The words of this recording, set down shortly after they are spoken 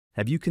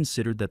Have you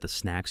considered that the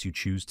snacks you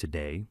choose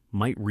today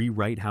might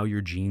rewrite how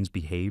your genes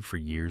behave for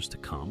years to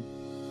come?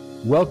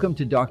 Welcome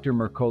to Dr.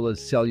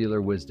 Mercola's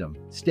Cellular Wisdom.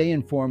 Stay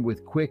informed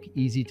with quick,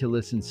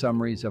 easy-to-listen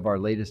summaries of our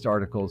latest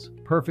articles,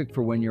 perfect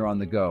for when you're on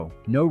the go.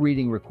 No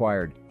reading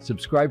required.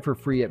 Subscribe for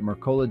free at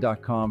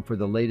mercola.com for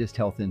the latest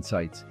health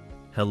insights.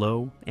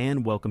 Hello,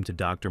 and welcome to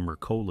Dr.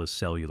 Mercola's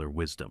Cellular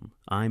Wisdom.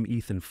 I'm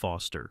Ethan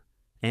Foster,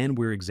 and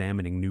we're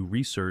examining new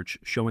research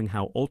showing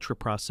how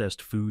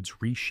ultra-processed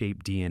foods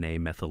reshape DNA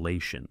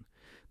methylation,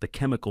 the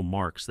chemical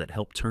marks that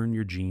help turn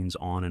your genes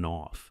on and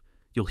off.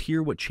 You'll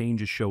hear what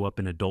changes show up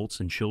in adults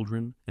and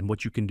children and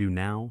what you can do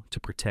now to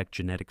protect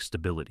genetic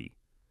stability.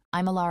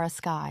 I'm Alara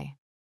Skye.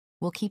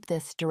 We'll keep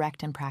this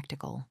direct and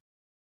practical.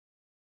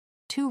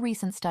 Two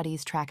recent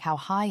studies track how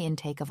high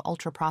intake of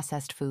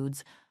ultra-processed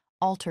foods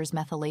alters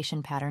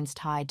methylation patterns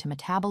tied to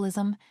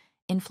metabolism,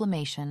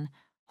 inflammation,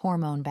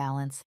 hormone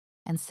balance,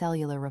 and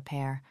cellular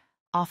repair,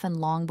 often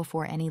long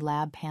before any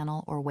lab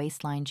panel or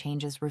waistline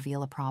changes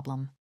reveal a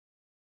problem.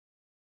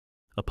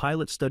 A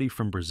pilot study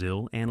from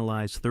Brazil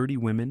analyzed 30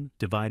 women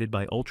divided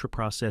by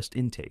ultra-processed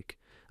intake,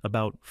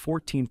 about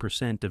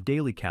 14% of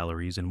daily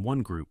calories in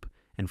one group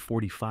and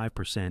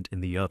 45%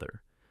 in the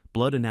other.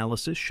 Blood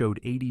analysis showed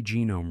 80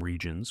 genome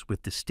regions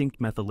with distinct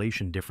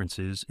methylation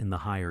differences in the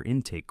higher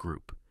intake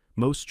group,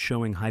 most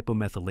showing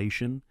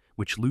hypomethylation,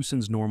 which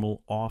loosens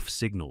normal off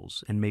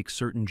signals and makes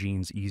certain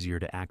genes easier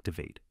to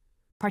activate.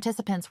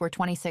 Participants were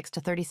 26 to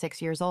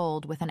 36 years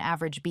old with an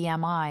average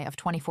BMI of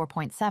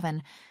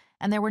 24.7,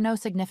 and there were no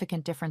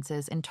significant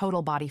differences in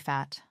total body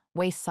fat,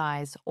 waist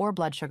size, or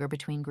blood sugar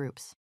between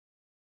groups.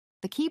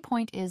 The key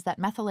point is that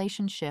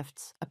methylation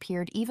shifts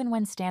appeared even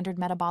when standard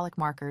metabolic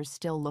markers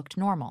still looked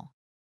normal.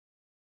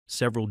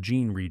 Several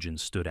gene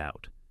regions stood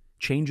out.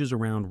 Changes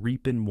around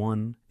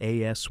repin-1,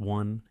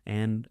 AS1,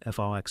 and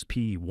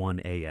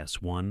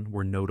FOXP1-AS1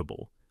 were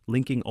notable,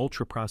 linking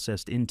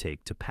ultra-processed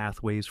intake to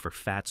pathways for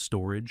fat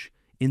storage,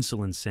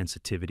 insulin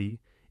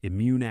sensitivity,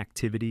 immune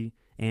activity,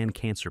 and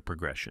cancer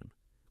progression.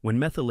 When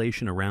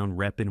methylation around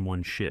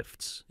repin-1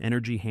 shifts,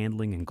 energy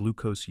handling and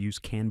glucose use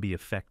can be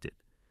affected.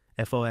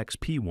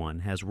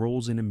 FOXP1 has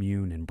roles in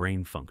immune and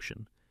brain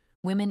function.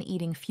 Women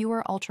eating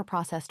fewer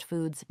ultra-processed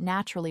foods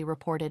naturally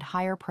reported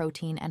higher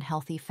protein and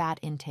healthy fat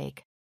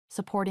intake,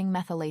 supporting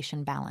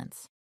methylation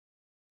balance.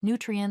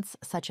 Nutrients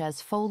such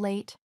as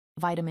folate,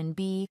 vitamin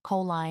B,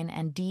 choline,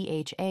 and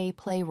DHA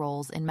play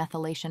roles in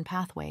methylation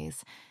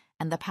pathways,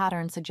 and the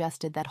pattern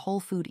suggested that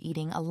whole food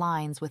eating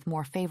aligns with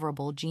more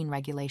favorable gene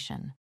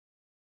regulation.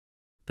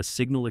 The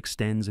signal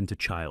extends into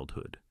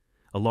childhood.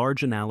 A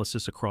large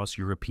analysis across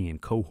European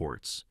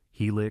cohorts,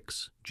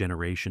 Helix,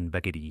 Generation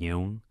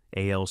Becquetillon,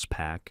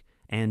 ALS-PAC,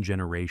 and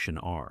Generation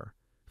R,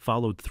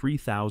 followed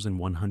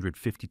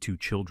 3,152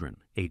 children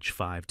aged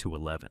 5 to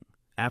 11.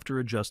 After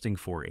adjusting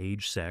for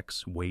age,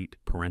 sex, weight,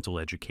 parental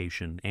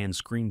education, and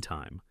screen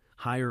time,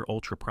 higher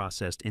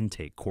ultra-processed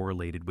intake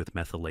correlated with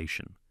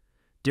methylation.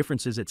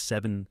 Differences at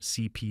 7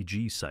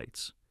 CPG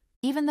sites.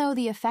 Even though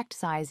the effect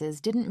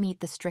sizes didn't meet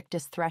the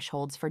strictest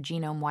thresholds for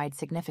genome-wide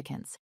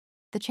significance,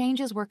 the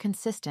changes were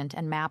consistent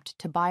and mapped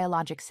to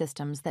biologic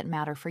systems that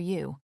matter for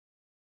you: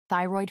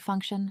 thyroid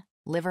function,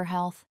 liver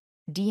health,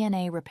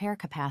 DNA repair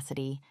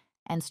capacity,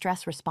 and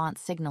stress response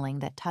signaling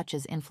that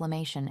touches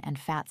inflammation and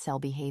fat cell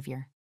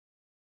behavior.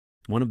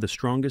 One of the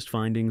strongest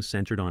findings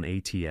centered on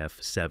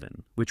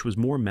ATF7, which was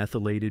more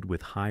methylated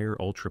with higher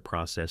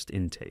ultra-processed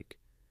intake.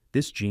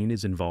 This gene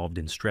is involved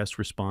in stress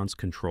response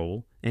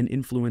control and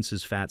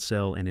influences fat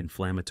cell and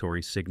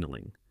inflammatory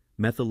signaling.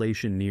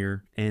 Methylation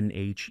near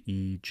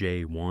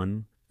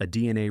NHEJ1, a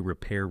DNA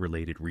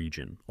repair-related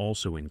region,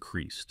 also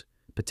increased,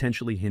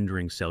 potentially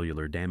hindering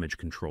cellular damage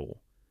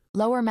control.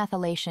 Lower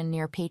methylation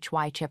near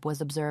PHY chip was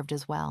observed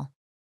as well.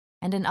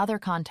 And in other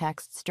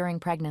contexts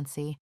during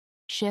pregnancy,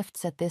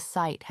 shifts at this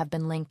site have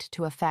been linked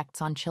to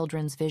effects on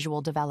children's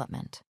visual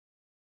development.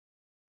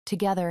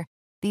 Together,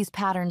 these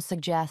patterns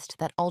suggest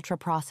that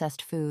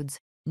ultra-processed foods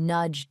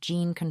nudge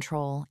gene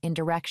control in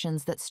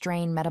directions that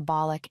strain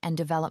metabolic and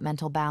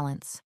developmental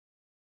balance.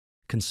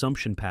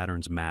 Consumption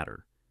patterns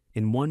matter.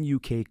 In one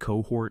UK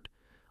cohort,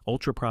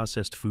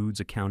 ultra-processed foods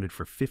accounted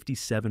for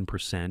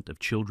 57% of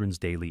children's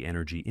daily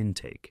energy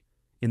intake.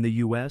 In the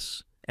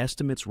US,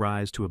 estimates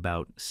rise to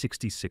about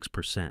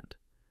 66%.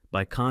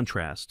 By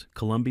contrast,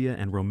 Colombia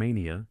and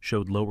Romania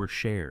showed lower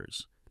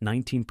shares,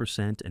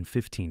 19% and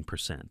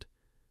 15%.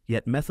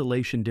 Yet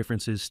methylation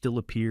differences still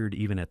appeared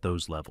even at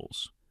those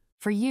levels.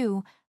 For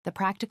you, the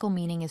practical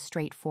meaning is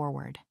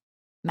straightforward.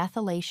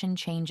 Methylation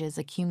changes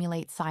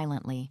accumulate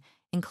silently,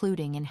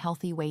 including in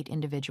healthy weight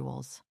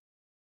individuals.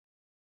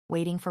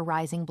 Waiting for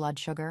rising blood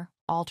sugar,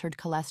 altered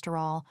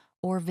cholesterol,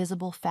 or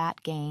visible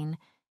fat gain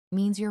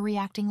means you're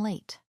reacting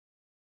late.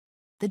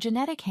 The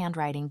genetic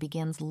handwriting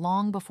begins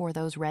long before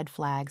those red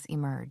flags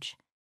emerge.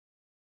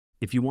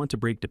 If you want to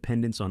break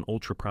dependence on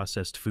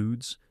ultra-processed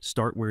foods,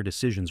 start where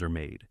decisions are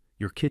made.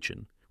 Your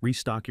kitchen.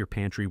 Restock your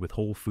pantry with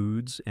whole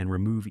foods and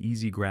remove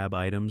easy-grab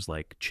items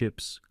like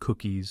chips,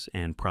 cookies,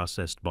 and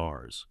processed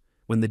bars.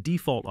 When the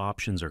default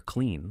options are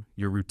clean,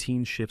 your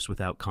routine shifts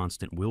without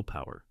constant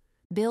willpower.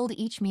 Build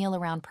each meal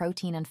around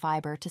protein and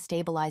fiber to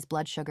stabilize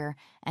blood sugar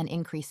and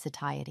increase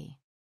satiety.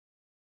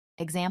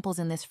 Examples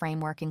in this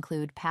framework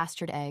include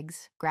pastured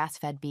eggs,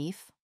 grass-fed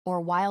beef,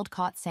 or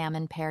wild-caught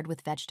salmon paired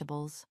with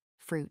vegetables,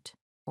 fruit,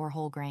 or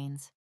whole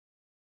grains.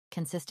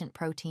 Consistent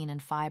protein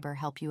and fiber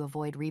help you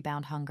avoid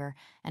rebound hunger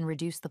and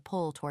reduce the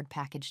pull toward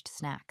packaged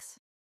snacks.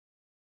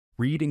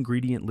 Read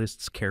ingredient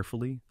lists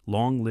carefully.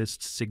 Long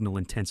lists signal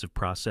intensive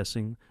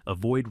processing.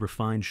 Avoid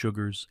refined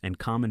sugars and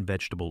common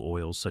vegetable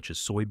oils such as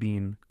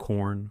soybean,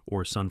 corn,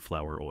 or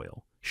sunflower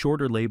oil.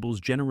 Shorter labels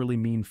generally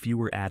mean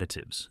fewer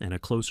additives and a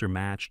closer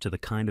match to the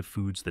kind of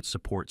foods that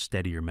support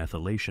steadier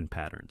methylation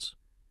patterns.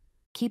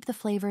 Keep the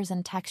flavors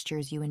and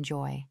textures you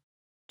enjoy.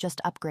 Just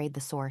upgrade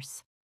the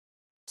source.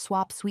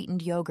 Swap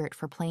sweetened yogurt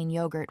for plain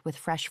yogurt with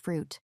fresh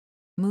fruit.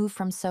 Move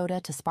from soda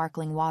to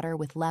sparkling water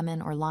with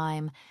lemon or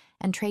lime,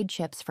 and trade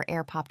chips for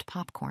air-popped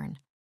popcorn.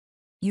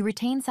 You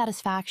retain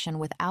satisfaction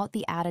without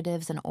the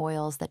additives and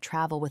oils that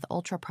travel with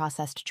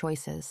ultra-processed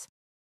choices.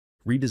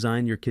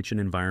 Redesign your kitchen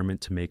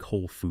environment to make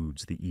whole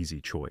foods the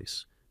easy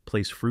choice.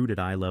 Place fruit at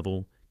eye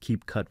level,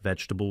 keep cut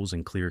vegetables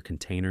in clear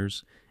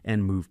containers,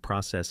 and move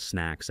processed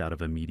snacks out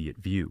of immediate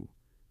view.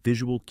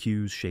 Visual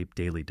cues shape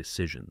daily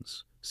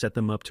decisions. Set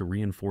them up to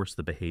reinforce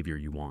the behavior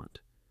you want.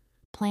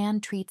 Plan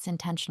treats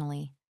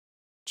intentionally.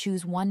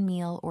 Choose one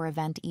meal or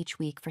event each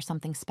week for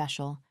something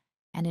special,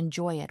 and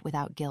enjoy it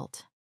without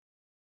guilt.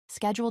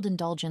 Scheduled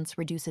indulgence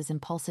reduces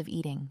impulsive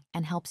eating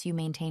and helps you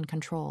maintain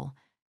control,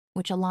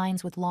 which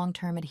aligns with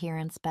long-term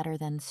adherence better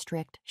than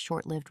strict,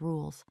 short-lived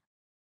rules.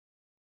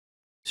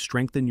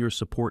 Strengthen your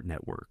support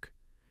network.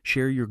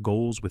 Share your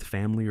goals with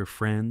family or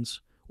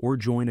friends, or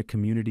join a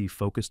community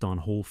focused on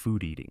whole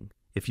food eating.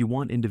 If you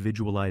want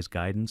individualized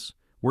guidance,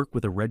 work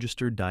with a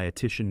registered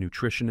dietitian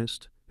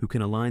nutritionist who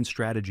can align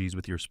strategies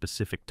with your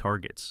specific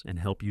targets and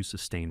help you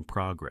sustain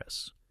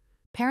progress.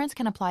 Parents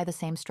can apply the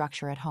same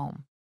structure at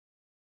home.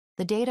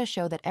 The data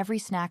show that every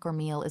snack or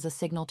meal is a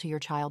signal to your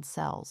child's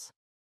cells.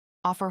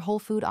 Offer whole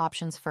food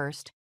options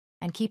first,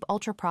 and keep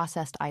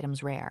ultra-processed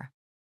items rare.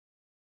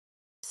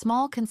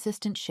 Small,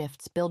 consistent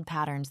shifts build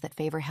patterns that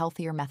favor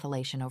healthier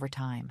methylation over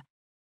time.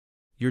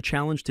 Your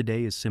challenge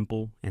today is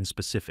simple and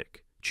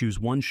specific. Choose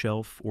one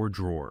shelf or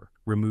drawer,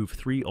 remove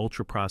 3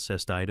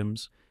 ultra-processed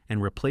items,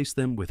 and replace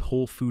them with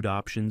whole food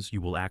options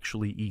you will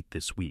actually eat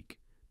this week.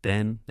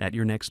 Then, at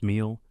your next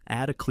meal,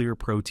 add a clear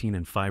protein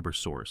and fiber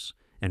source,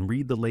 and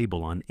read the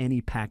label on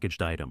any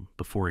packaged item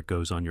before it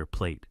goes on your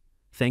plate.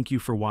 Thank you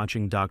for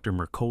watching Dr.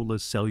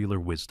 Mercola's Cellular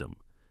Wisdom.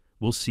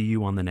 We'll see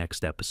you on the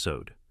next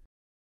episode.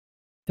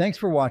 Thanks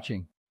for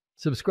watching.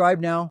 Subscribe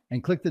now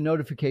and click the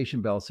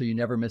notification bell so you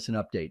never miss an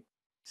update.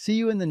 See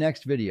you in the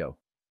next video.